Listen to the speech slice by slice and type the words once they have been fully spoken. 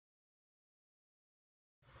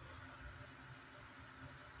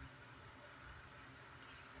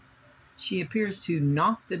She appears to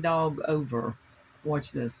knock the dog over.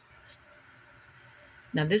 Watch this.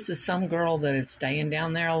 Now, this is some girl that is staying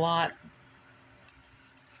down there a lot.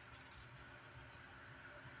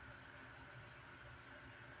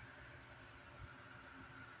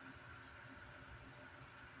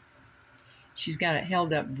 She's got it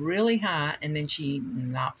held up really high, and then she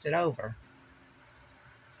knocks it over.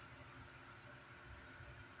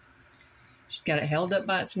 She's got it held up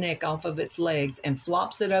by its neck off of its legs and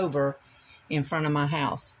flops it over in front of my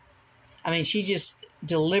house. I mean, she just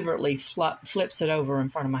deliberately flips it over in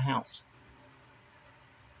front of my house.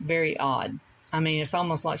 Very odd. I mean, it's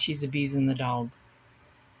almost like she's abusing the dog.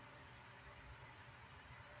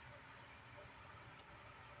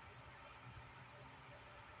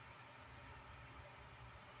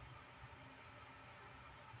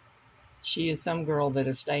 She is some girl that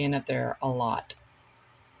is staying up there a lot.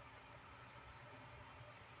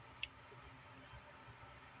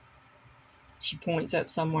 She points up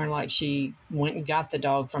somewhere like she went and got the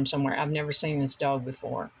dog from somewhere. I've never seen this dog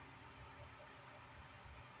before.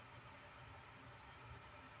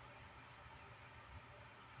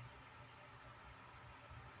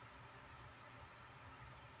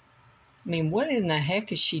 I mean, what in the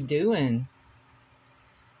heck is she doing?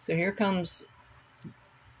 So here comes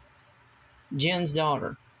Jenn's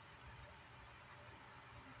daughter.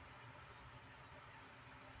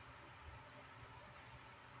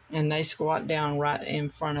 And they squat down right in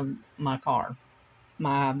front of my car,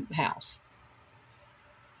 my house.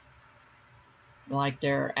 Like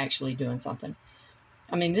they're actually doing something.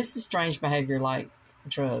 I mean, this is strange behavior like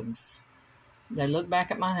drugs. They look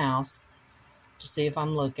back at my house to see if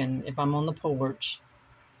I'm looking, if I'm on the porch.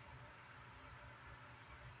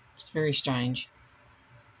 It's very strange.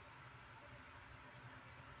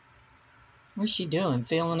 What's she doing?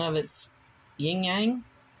 Feeling of its yin-yang?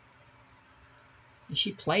 Is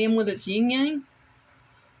she playing with its yin-yang?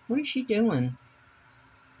 What is she doing?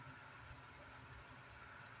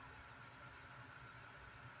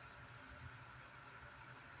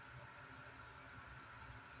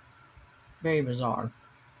 Very bizarre.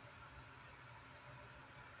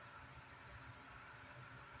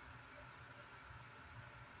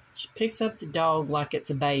 She picks up the dog like it's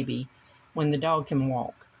a baby when the dog can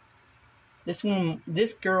walk.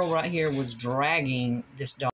 This girl right here was dragging this dog.